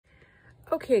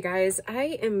Okay guys,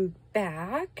 I am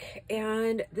back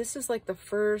and this is like the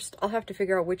first, I'll have to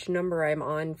figure out which number I'm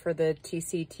on for the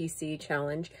TCTC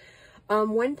challenge.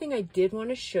 One thing I did want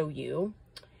to show you,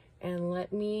 and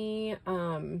let me,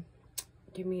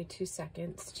 give me 2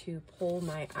 seconds to pull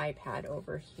my iPad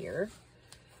over here.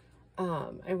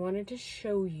 I wanted to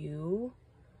show you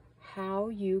how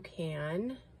you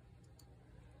can,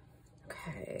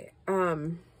 okay,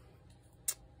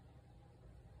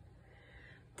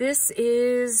 this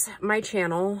is my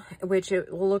channel, which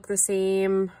it will look the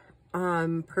same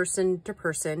person to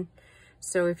person.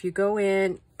 So if you go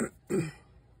in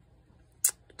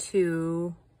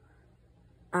to,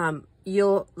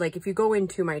 if you go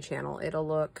into my channel, it'll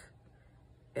look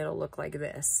like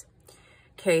this.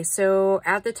 Okay, so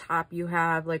at the top you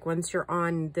have, like, once you're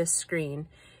on this screen,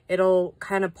 it'll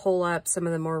kind of pull up some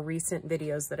of the more recent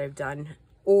videos that I've done.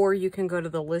 Or you can go to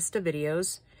the list of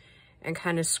videos and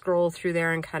kind of scroll through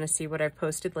there and kind of see what I've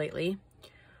posted lately.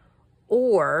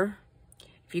 Or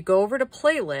if you go over to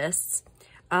playlists,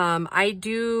 I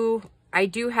do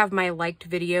have my liked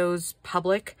videos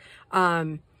public.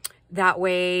 That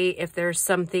way, if there's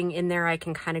something in there, I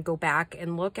can kind of go back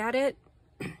and look at it.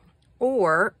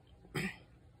 Or,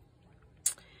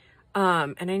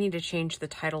 and I need to change the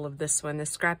title of this one, the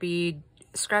Scrappy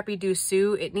Doo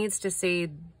Sue. It needs to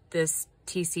say this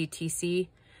TCTC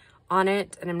on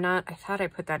it, and I thought I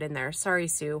put that in there. Sorry,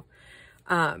 Sue.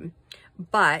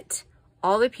 But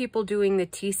all the people doing the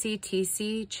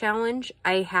TCTC challenge,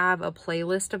 I have a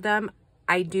playlist of them.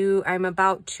 I'm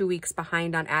about 2 weeks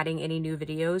behind on adding any new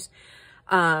videos.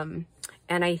 And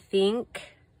I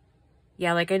think,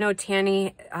 yeah, like I know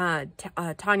Tanya,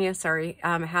 sorry,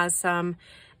 has some,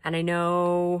 and I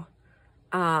know,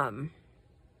 I'm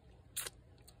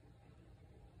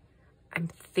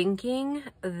thinking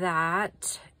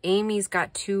that Amy's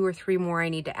got 2 or 3 more I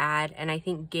need to add, and I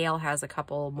think Gail has a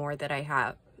couple more that I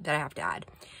have to add.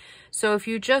 So if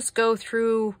you just go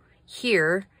through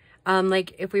here,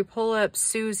 like if we pull up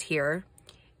Sue's here,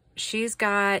 she's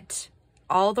got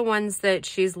all the ones that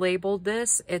she's labeled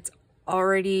this, it's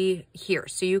already here.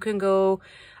 So you can go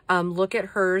look at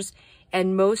hers,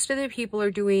 and most of the people are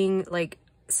doing like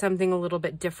something a little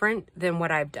bit different than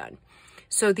what I've done.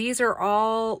 So these are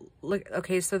all, look,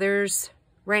 okay, so there's,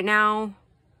 right now,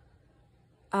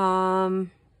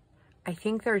 I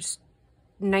think there's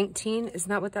 19, isn't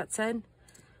that what that said?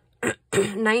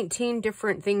 19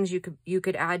 different things you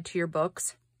could add to your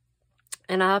books.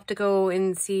 And I'll have to go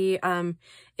and see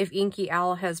if Inky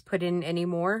Owl has put in any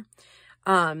more.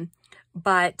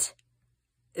 But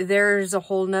there's a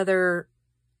whole nother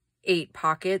 8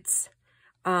 pockets.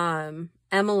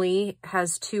 Emily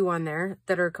has 2 on there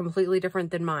that are completely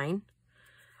different than mine.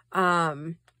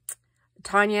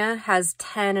 Tanya has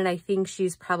 10, and I think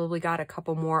she's probably got a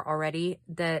couple more already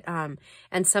that,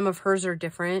 and some of hers are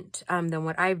different than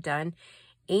what I've done.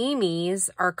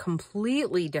 Amy's are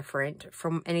completely different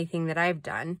from anything that I've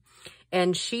done.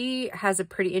 And she has a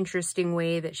pretty interesting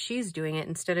way that she's doing it.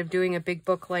 Instead of doing a big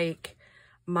book like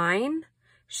mine,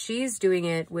 she's doing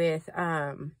it with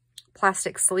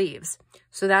plastic sleeves.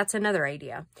 So that's another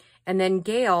idea. And then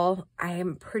Gail, I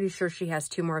am pretty sure she has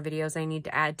 2 more videos I need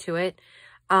to add to it.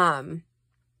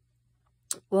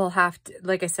 We'll have to,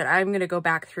 like I said, I'm going to go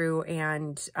back through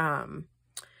and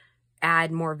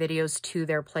add more videos to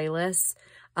their playlists.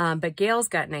 But Gail's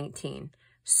got 19.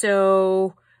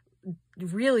 So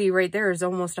really right there is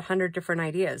almost 100 different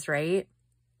ideas, right?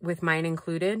 With mine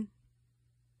included.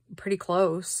 Pretty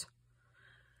close.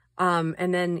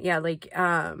 And then, yeah, like,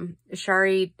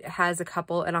 Shari has a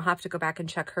couple, and I'll have to go back and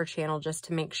check her channel just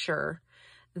to make sure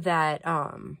that,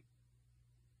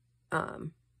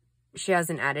 she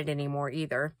hasn't added any more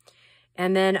either.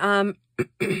 And then,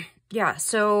 yeah,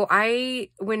 so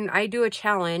when I do a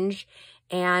challenge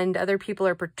and other people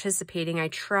are participating, I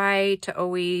try to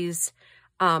always,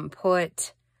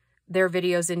 put their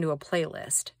videos into a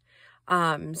playlist.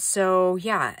 So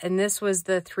yeah, and this was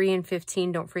the 3 and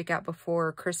 15 Don't Freak Out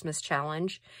Before Christmas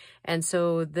challenge. And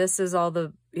so this is all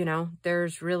the, you know,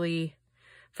 there's really,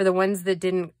 for the ones that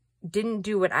didn't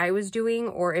do what I was doing,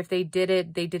 or if they did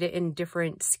it in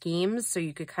different schemes, so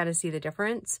you could kind of see the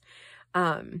difference.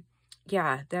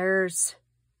 Yeah, there's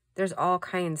all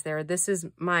kinds there. This is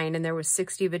mine, and there was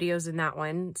 60 videos in that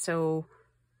one. So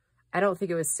I don't think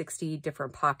it was 60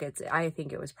 different pockets. I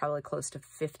think it was probably close to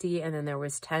 50. And then there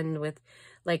was 10 with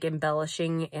like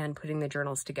embellishing and putting the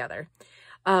journals together.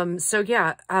 So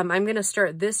yeah, I'm going to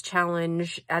start this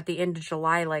challenge at the end of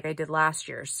July, like I did last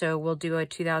year. So we'll do a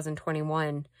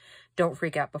 2021 Don't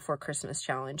Freak Out Before Christmas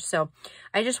challenge. So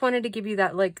I just wanted to give you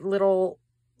that like little,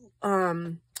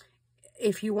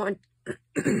 if you want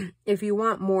if you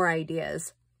want more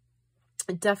ideas,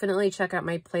 definitely check out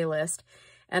my playlist.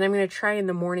 And I'm going to try in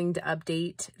the morning to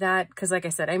update that because, like I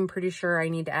said, I'm pretty sure I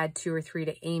need to add 2 or 3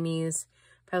 to Amy's,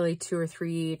 probably 2 or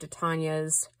 3 to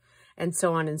Tanya's, and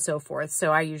so on and so forth.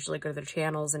 So I usually go to their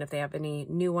channels, and if they have any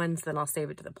new ones, then I'll save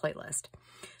it to the playlist.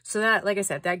 So that, like I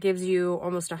said, that gives you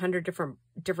almost 100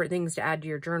 different things to add to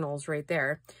your journals right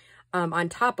there. On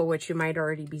top of which you might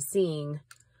already be seeing,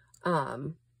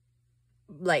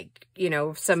 like, you know,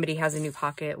 if somebody has a new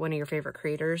pocket, one of your favorite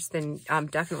creators, then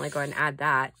definitely go ahead and add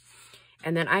that.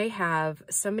 And then I have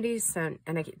somebody sent,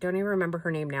 and I don't even remember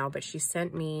her name now, but she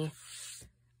sent me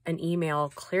an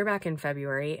email clear back in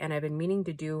February, and I've been meaning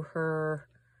to do her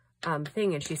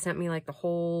thing, and she sent me like the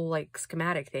whole like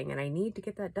schematic thing, and I need to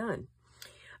get that done.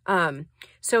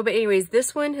 But anyways,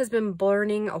 this one has been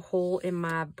burning a hole in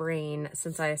my brain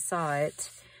since I saw it.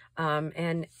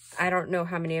 And I don't know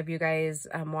how many of you guys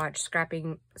watch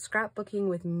Scrapbooking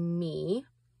with Me,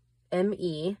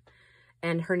 M-E,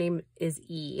 and her name is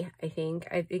E, I think.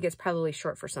 I think it's probably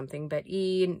short for something, but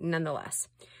E nonetheless.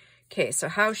 Okay, so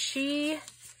how she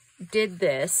did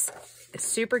this is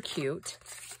super cute.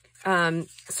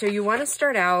 So you want to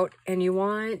start out and you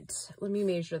want, let me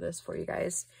measure this for you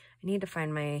guys. I need to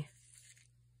find my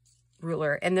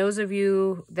ruler. And those of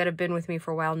you that have been with me for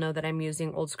a while know that I'm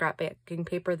using old scrapbooking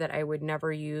paper that I would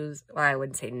never use. Well, I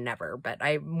wouldn't say never, but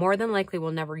I more than likely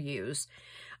will never use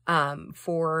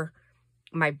for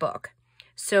my book.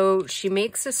 So she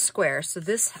makes a square. So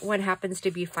this one happens to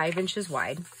be 5 inches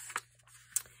wide.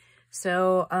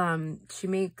 So she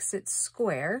makes it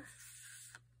square.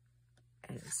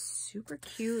 And it's super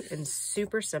cute and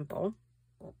super simple.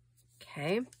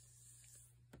 Okay.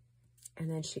 And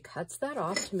then she cuts that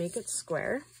off to make it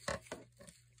square.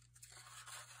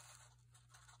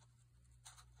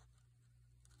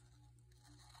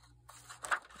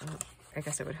 Oh, I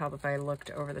guess it would help if I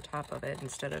looked over the top of it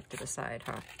instead of to the side,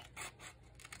 huh?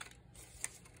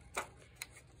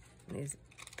 These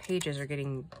pages are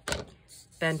getting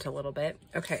bent a little bit.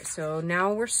 Okay, so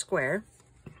now we're square.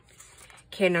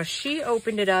 Okay, now she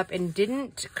opened it up and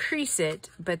didn't crease it,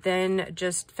 but then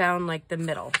just found like the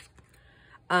middle.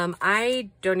 I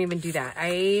don't even do that.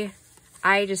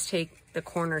 I just take the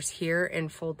corners here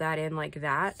and fold that in like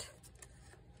that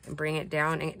and bring it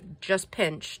down and just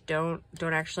pinch. Don't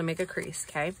actually make a crease,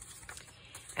 okay?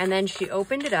 And then she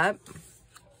opened it up,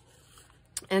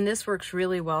 and this works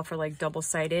really well for like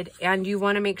double-sided. And you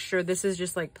want to make sure this is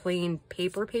just like plain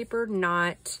paper,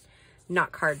 not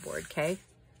cardboard, okay?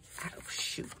 Oh,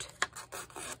 shoot.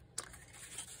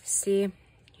 See,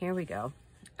 here we go.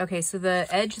 Okay, so the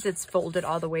edge that's folded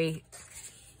all the way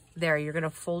there, you're going to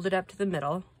fold it up to the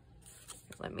middle.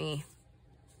 Let me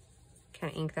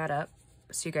kind of ink that up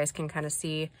so you guys can kind of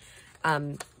see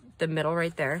the middle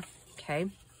right there. Okay,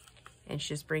 and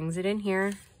she just brings it in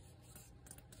here,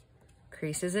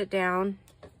 creases it down,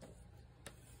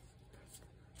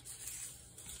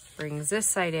 brings this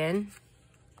side in,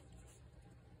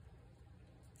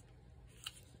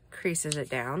 creases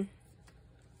it down.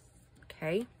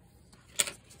 Okay.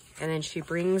 And then she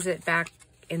brings it back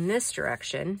in this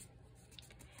direction.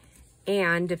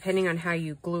 And depending on how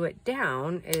you glue it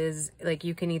down is like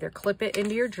you can either clip it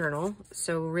into your journal.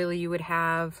 So really you would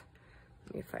have,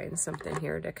 let me find something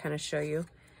here to kind of show you.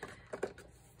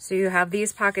 So you have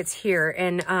these pockets here.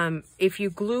 And if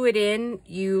you glue it in,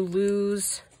 you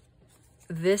lose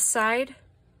this side.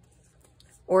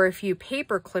 Or if you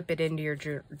paper clip it into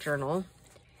your journal,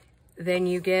 then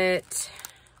you get...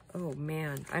 Oh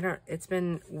man, it's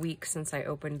been weeks since I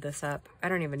opened this up. I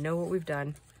don't even know what we've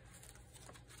done.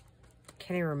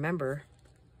 Can't even remember.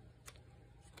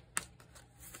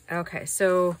 Okay,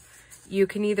 so you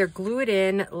can either glue it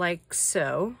in like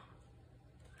so,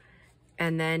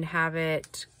 and then have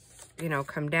it, you know,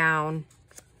 come down,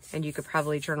 and you could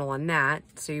probably journal on that.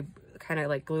 So you kind of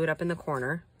like glue it up in the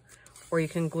corner, or you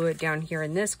can glue it down here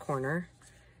in this corner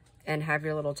and have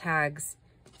your little tags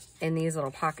in these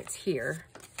little pockets here.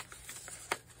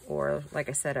 Or like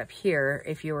I said up here,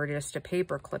 if you were just to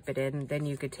paper clip it in, then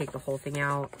you could take the whole thing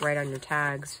out, right on your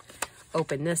tags,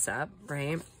 open this up,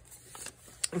 right?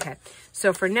 Okay,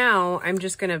 so for now, I'm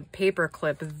just gonna paper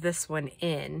clip this one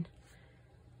in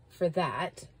for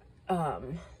that. Let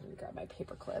me grab my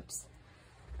paper clips.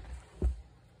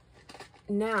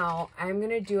 Now I'm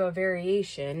gonna do a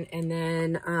variation, and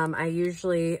then I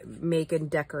usually make and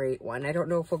decorate one. I don't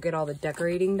know if we'll get all the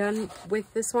decorating done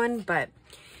with this one, but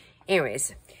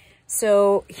anyways.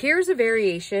 So here's a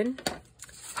variation.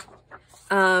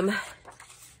 So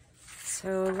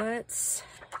let's,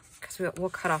 because we'll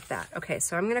cut off that. Okay,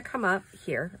 so I'm going to come up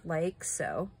here like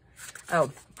so. Oh,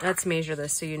 let's measure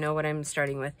this so you know what I'm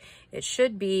starting with. It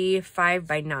should be 5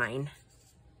 by 9.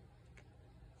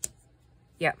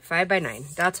 Yeah, 5 by 9.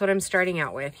 That's what I'm starting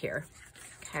out with here.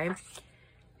 Okay.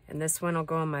 And this one will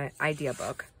go in my idea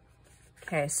book.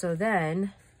 Okay, so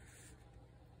then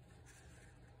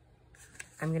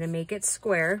I'm going to make it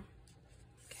square.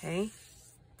 Okay.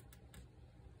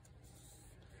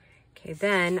 Okay,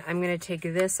 then I'm going to take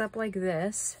this up like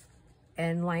this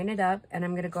and line it up, and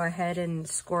I'm going to go ahead and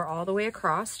score all the way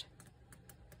across.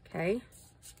 Okay.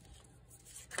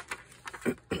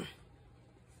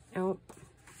 Oh.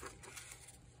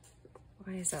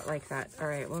 Why is that like that? All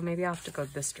right, well, maybe I'll have to go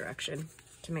this direction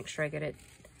to make sure I get it.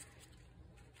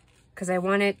 Because I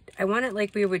want it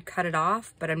like we would cut it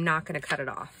off, but I'm not going to cut it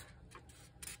off.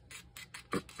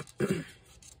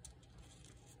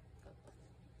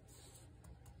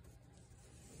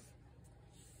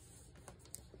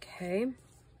 Okay.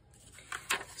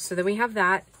 So then we have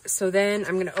that. So then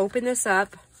I'm going to open this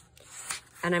up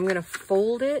and I'm going to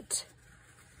fold it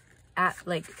at,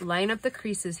 like, line up the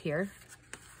creases here.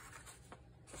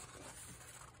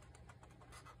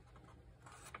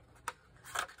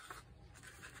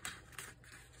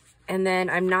 And then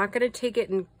I'm not going to take it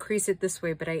and crease it this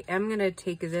way, but I am going to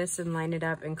take this and line it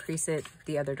up and crease it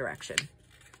the other direction.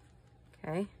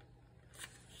 Okay.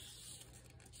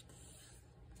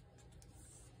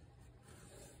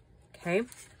 Okay.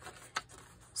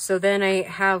 So then I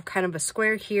have kind of a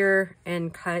square here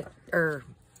and cut, or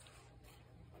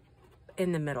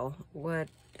in the middle,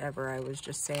 whatever I was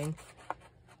just saying.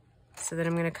 So then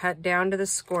I'm going to cut down to the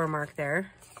score mark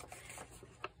there.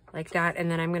 Like that, and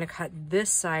then I'm going to cut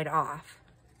this side off.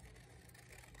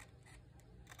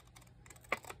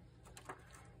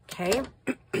 Okay.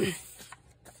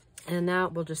 And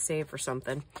that we'll just save for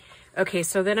something. Okay,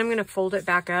 so then I'm going to fold it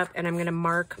back up and I'm going to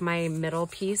mark my middle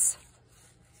piece.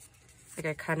 Like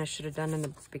I kind of should have done in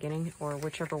the beginning, or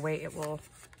whichever way it'll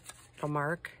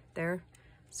mark there.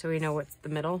 So we know what's the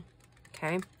middle.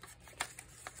 Okay.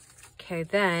 Okay,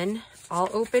 then all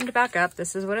opened back up.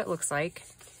 This is what it looks like.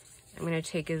 I'm going to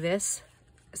take this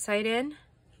side in.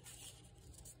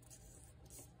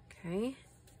 Okay.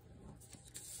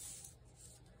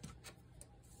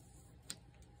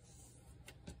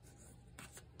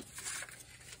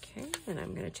 Okay, and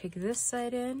I'm going to take this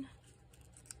side in.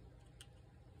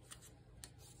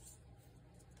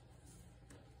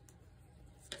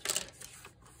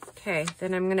 Okay,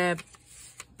 then I'm going to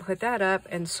put that up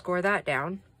and score that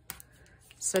down.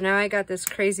 So now I got this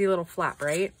crazy little flap,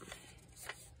 right?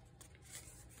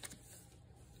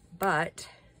 But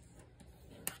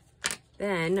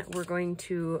then we're going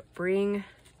to bring,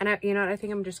 and you know what, I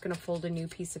think I'm just going to fold a new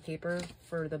piece of paper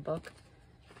for the book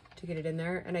to get it in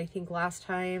there. And I think last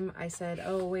time I said,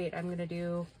 oh wait, I'm going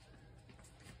to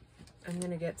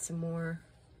get some more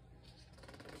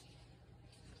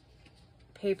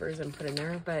papers and put in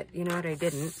there, but you know what, I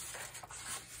didn't.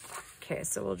 Okay,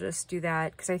 so we'll just do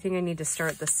that because I think I need to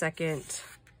start the second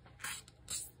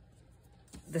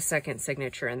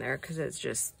signature in there because it's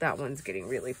just, that one's getting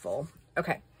really full.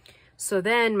 Okay, so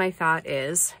then my thought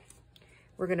is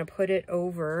we're going to put it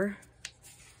over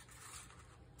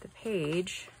the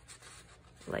page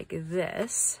like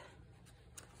this.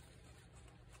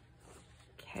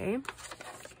 Okay,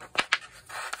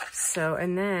 so,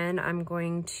 and then I'm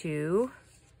going to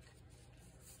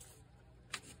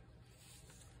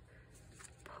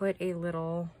put a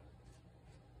little,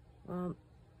 well,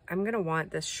 I'm going to want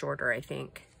this shorter, I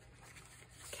think.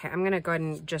 Okay, I'm going to go ahead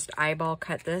and just eyeball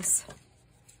cut this.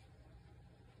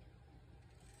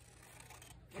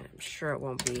 I'm sure it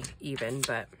won't be even,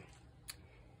 but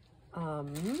I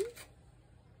don't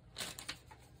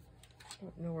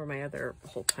know where my other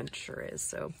hole puncher is,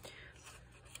 so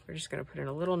we're just going to put in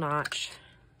a little notch.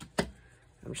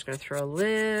 I'm just going to throw a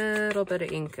little bit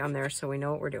of ink on there so we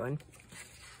know what we're doing.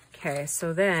 Okay,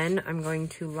 so then I'm going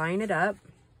to line it up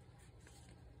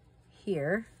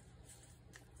here.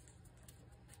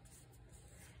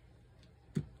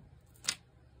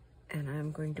 And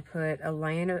I'm going to put a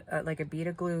line of, like a bead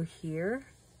of glue here.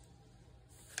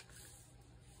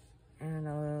 And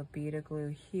a bead of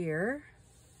glue here.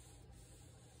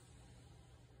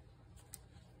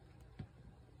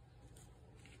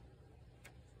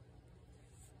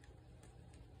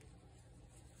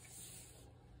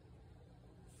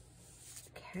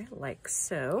 Okay, like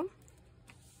so.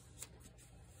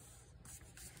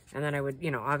 And then I would,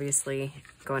 you know, obviously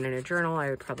going in a journal, I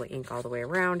would probably ink all the way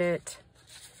around it.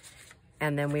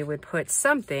 And then we would put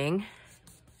something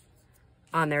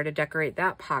on there to decorate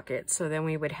that pocket. So then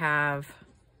we would have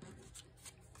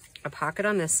a pocket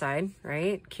on this side,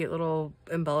 right? Cute little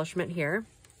embellishment here.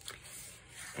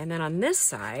 And then on this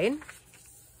side,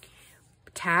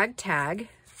 tag, tag,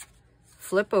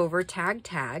 flip over, tag,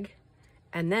 tag,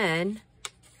 and then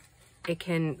it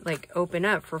can like open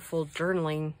up for full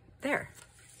journaling there.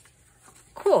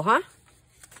 Cool, huh?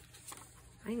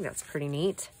 I think that's pretty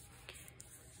neat.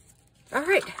 All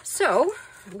right, so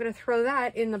I'm gonna throw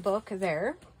that in the book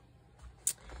there.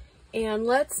 And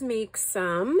let's make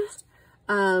some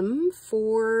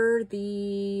for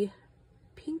the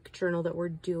pink journal that we're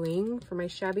doing for my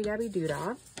Shabby Dabby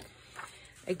Doodah.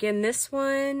 Again, this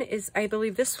one is, I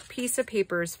believe this piece of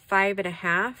paper is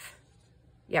 5.5.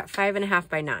 Yeah, 5.5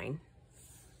 by 9.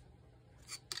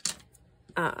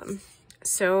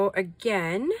 So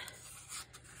again,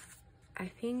 I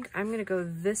think I'm going to go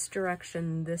this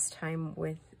direction this time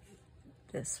with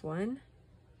this one.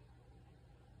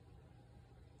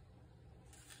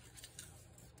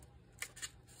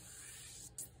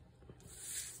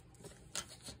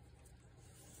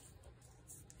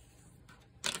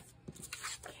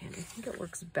 And I think it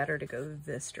works better to go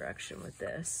this direction with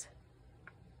this.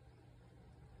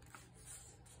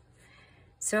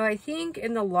 So I think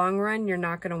in the long run, you're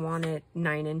not going to want it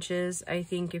 9 inches. I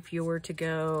think if you were to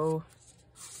go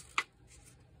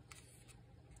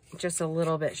just a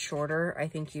little bit shorter, I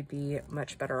think you'd be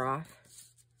much better off.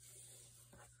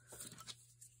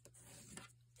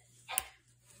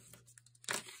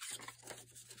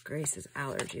 Grace's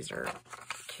allergies are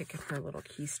kicking her little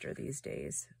keister these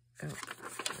days. Oh,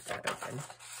 get that open.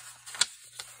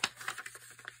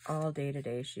 All day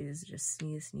today, she's just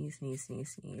sneeze, sneeze, sneeze,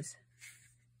 sneeze, sneeze.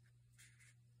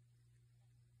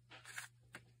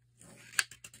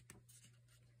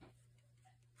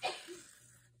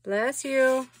 Bless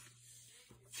you.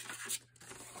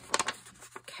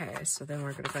 Okay, so then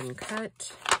we're going to go ahead and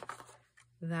cut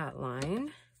that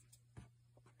line.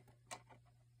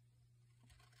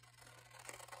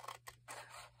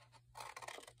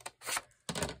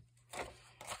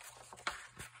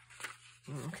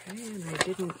 Okay, and I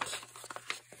didn't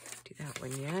do that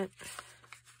one yet.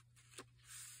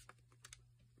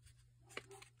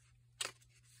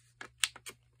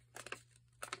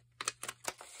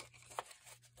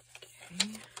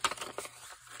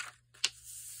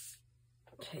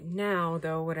 Okay, now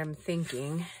though, what I'm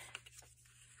thinking,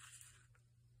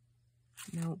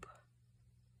 nope.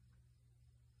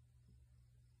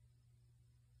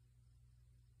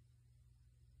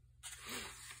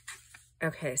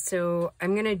 Okay, so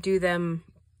I'm gonna do them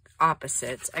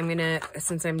opposites. I'm gonna,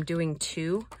 since I'm doing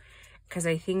 2, because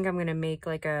I think I'm gonna make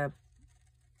like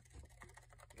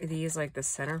these like the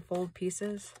centerfold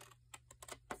pieces.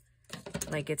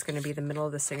 Like it's gonna be the middle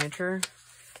of the signature.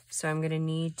 So I'm gonna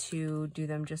need to do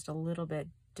them just a little bit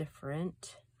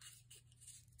different.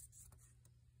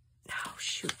 Oh,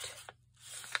 shoot.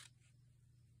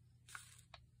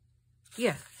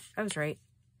 Yeah, I was right.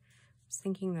 I was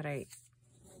thinking that I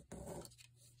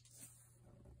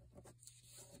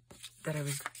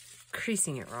was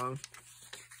creasing it wrong.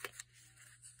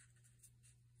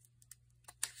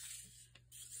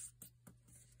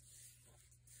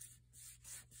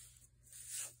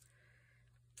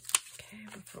 Okay,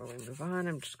 before we move on,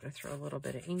 I'm just going to throw a little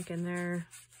bit of ink in there.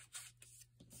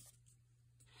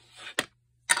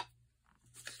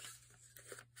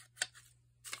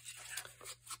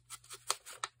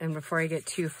 And before I get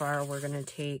too far, we're going to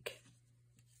take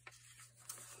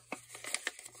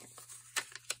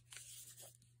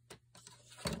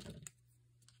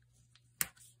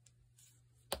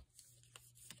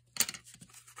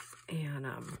and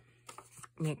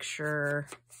make sure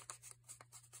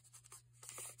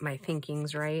my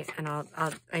thinking's right. And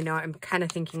I know I'm kind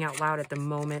of thinking out loud at the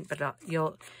moment, but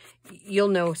you'll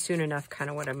know soon enough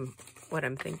kind of what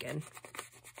I'm thinking.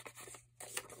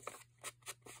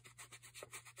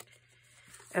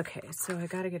 Okay, so I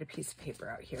got to get a piece of paper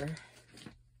out here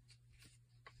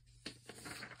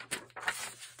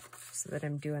so that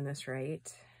I'm doing this right.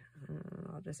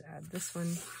 I'll just add this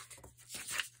one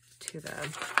to the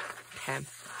pen.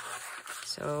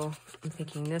 So I'm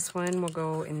thinking this one will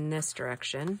go in this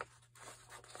direction.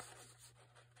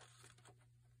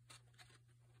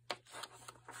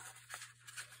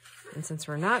 And since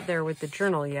we're not there with the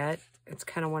journal yet, it's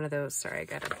kind of one of those, sorry, I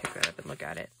got to pick that up and look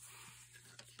at it.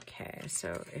 Okay,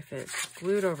 so if it's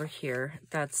glued over here,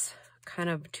 that's kind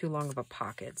of too long of a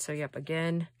pocket. So yep,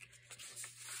 again,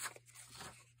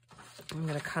 I'm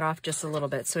going to cut off just a little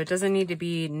bit. So it doesn't need to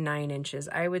be 9 inches.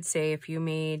 I would say if you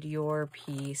made your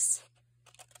piece,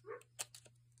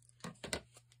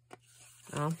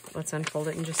 well, let's unfold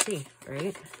it and just see,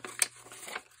 right?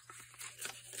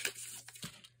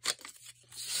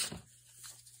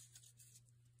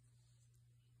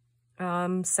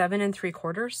 Um, 7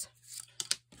 3/4.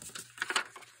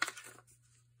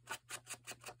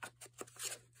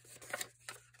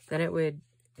 then it would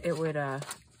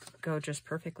go just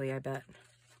perfectly, I bet.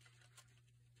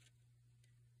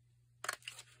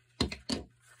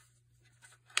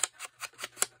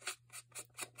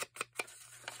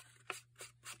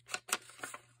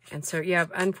 And so, yeah,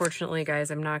 unfortunately,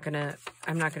 guys, I'm not gonna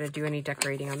do any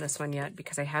decorating on this one yet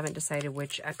because I haven't decided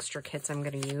which extra kits I'm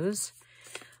gonna use.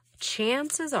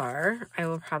 Chances are I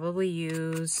will probably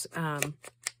use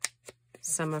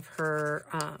some of her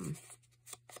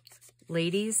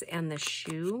ladies and the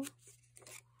shoe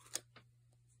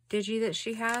digi that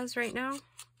she has right now.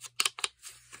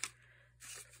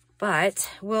 But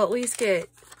we'll at least get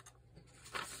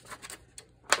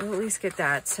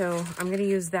that. So I'm going to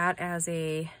use that as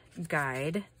a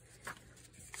guide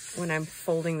when I'm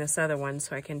folding this other one,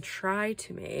 so I can try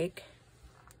to make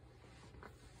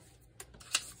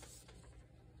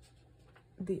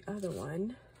the other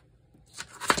one.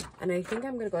 And I think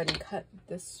I'm going to go ahead and cut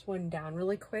this one down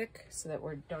really quick so that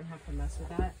we don't have to mess with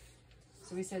that.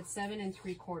 So we said 7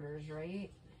 3/4,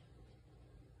 right?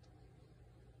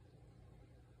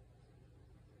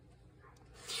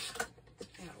 That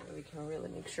way we can really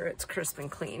make sure it's crisp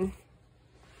and clean.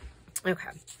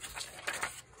 Okay.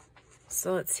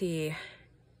 So let's see.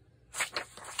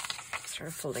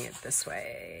 Start folding it this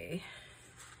way.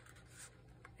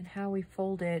 And how we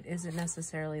fold it isn't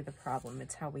necessarily the problem.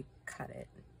 It's how we cut it.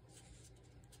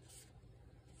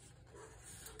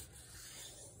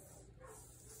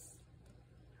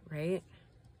 Right?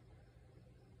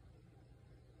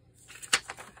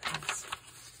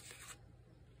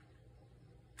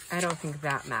 I don't think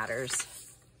that matters.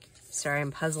 Sorry,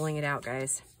 I'm puzzling it out,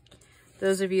 guys.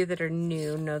 Those of you that are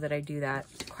new know that I do that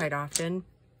quite often.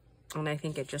 And I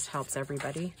think it just helps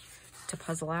everybody to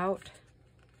puzzle out.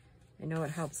 I know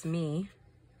it helps me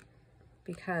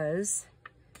because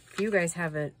if you guys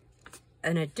have an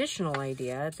additional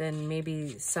idea, then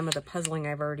maybe some of the puzzling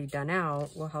I've already done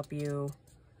out will help you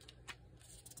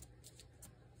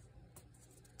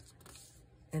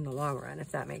in the long run,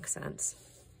 if that makes sense,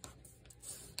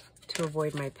 to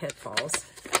avoid my pitfalls.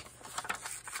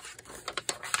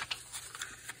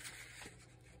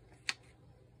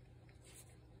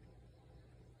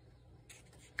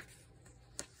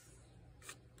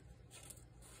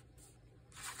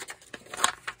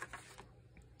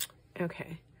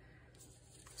 Okay,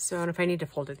 so and if I need to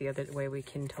fold it the other way, we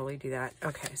can totally do that.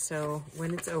 Okay, so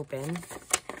when it's open,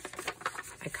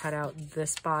 I cut out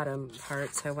this bottom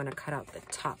part, so I want to cut out the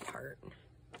top part.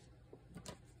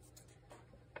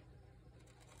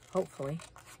 Hopefully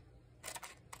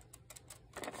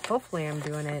I'm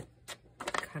doing it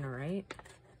kind of right.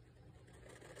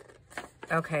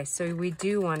 Okay, so we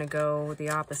do want to go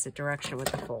the opposite direction with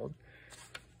the fold.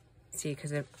 See,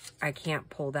 because I can't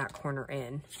pull that corner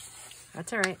in.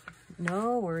 That's all right.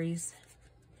 No worries.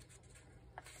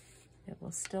 It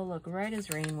will still look right as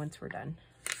rain once we're done.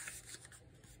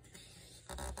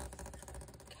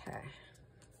 Okay.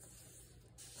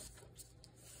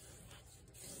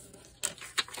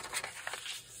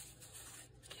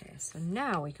 Okay, so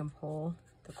now we can pull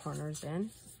the corners in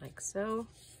like so.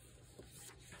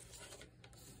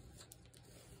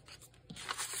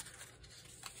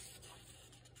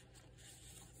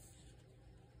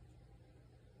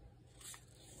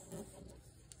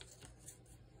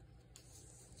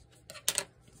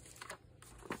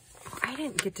 I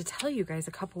didn't get to tell you guys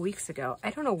a couple weeks ago. I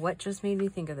don't know what just made me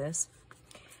think of this,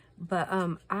 but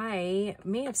I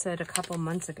may have said a couple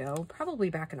months ago, probably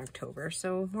back in October,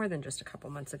 so more than just a couple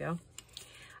months ago,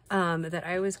 that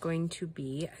I was going to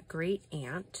be a great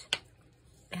aunt,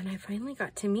 and I finally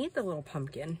got to meet the little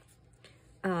pumpkin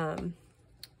on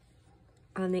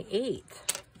the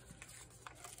 8th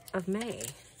of May.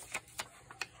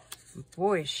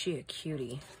 Boy, is she a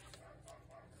cutie.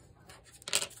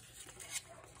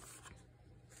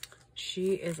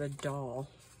 She is a doll.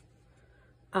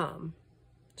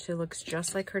 She looks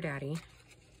just like her daddy.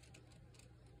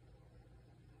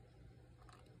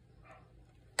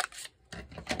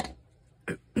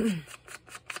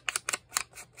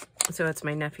 So it's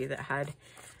my nephew that had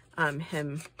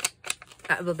him.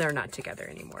 Well, they're not together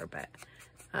anymore, but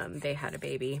they had a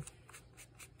baby.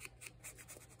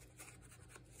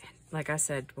 Like I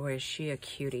said, boy, is she a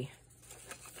cutie.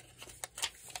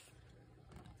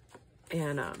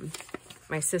 And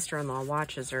my sister-in-law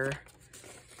watches her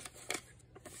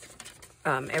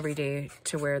every day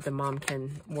to where the mom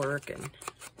can work, and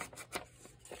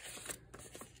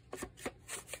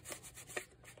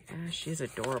yeah, she's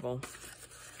adorable.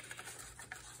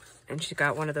 And she's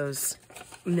got one of those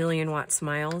 1,000,000-watt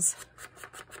smiles.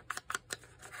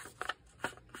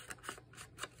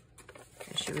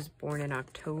 And she was born in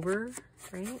October,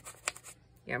 right?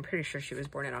 Yeah, I'm pretty sure she was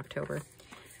born in October.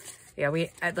 Yeah,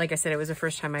 like I said, it was the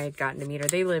first time I had gotten to meet her.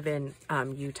 They live in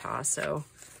Utah, so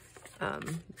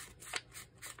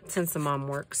since the mom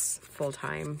works full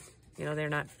time, you know, they're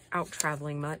not out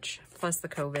traveling much, plus the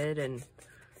COVID and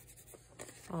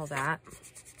all that.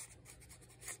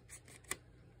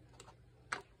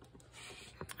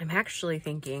 I'm actually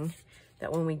thinking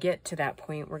that when we get to that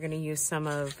point, we're going to use some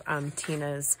of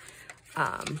Tina's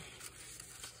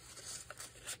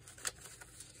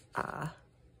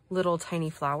little tiny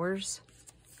flowers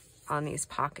on these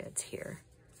pockets here.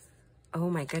 Oh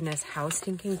my goodness, how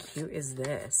stinking cute is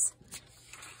this?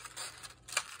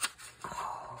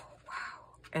 Oh, wow.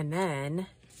 And then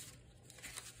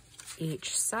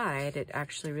each side, it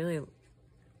actually really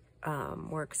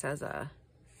works as a,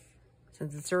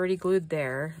 since it's already glued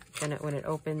there, then when it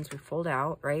opens, we fold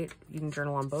out, right? You can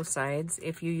journal on both sides.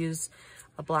 If you use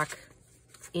a black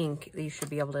ink, you should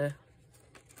be able to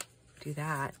do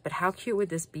that. But how cute would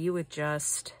this be with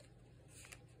just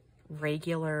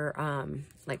regular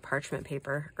like parchment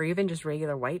paper, or even just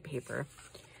regular white paper?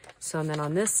 So, and then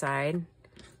on this side,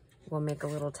 we'll make a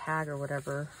little tag or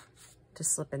whatever to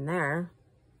slip in there.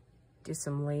 Do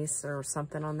some lace or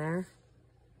something on there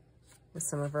with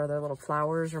some of our other little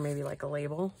flowers, or maybe like a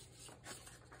label.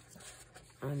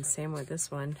 And same with this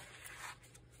one.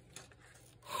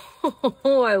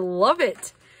 Oh, I love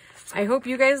it. I hope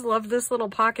you guys love this little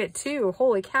pocket too.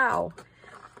 Holy cow.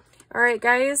 All right,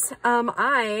 guys.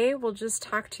 I will just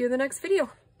talk to you in the next video.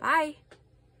 Bye.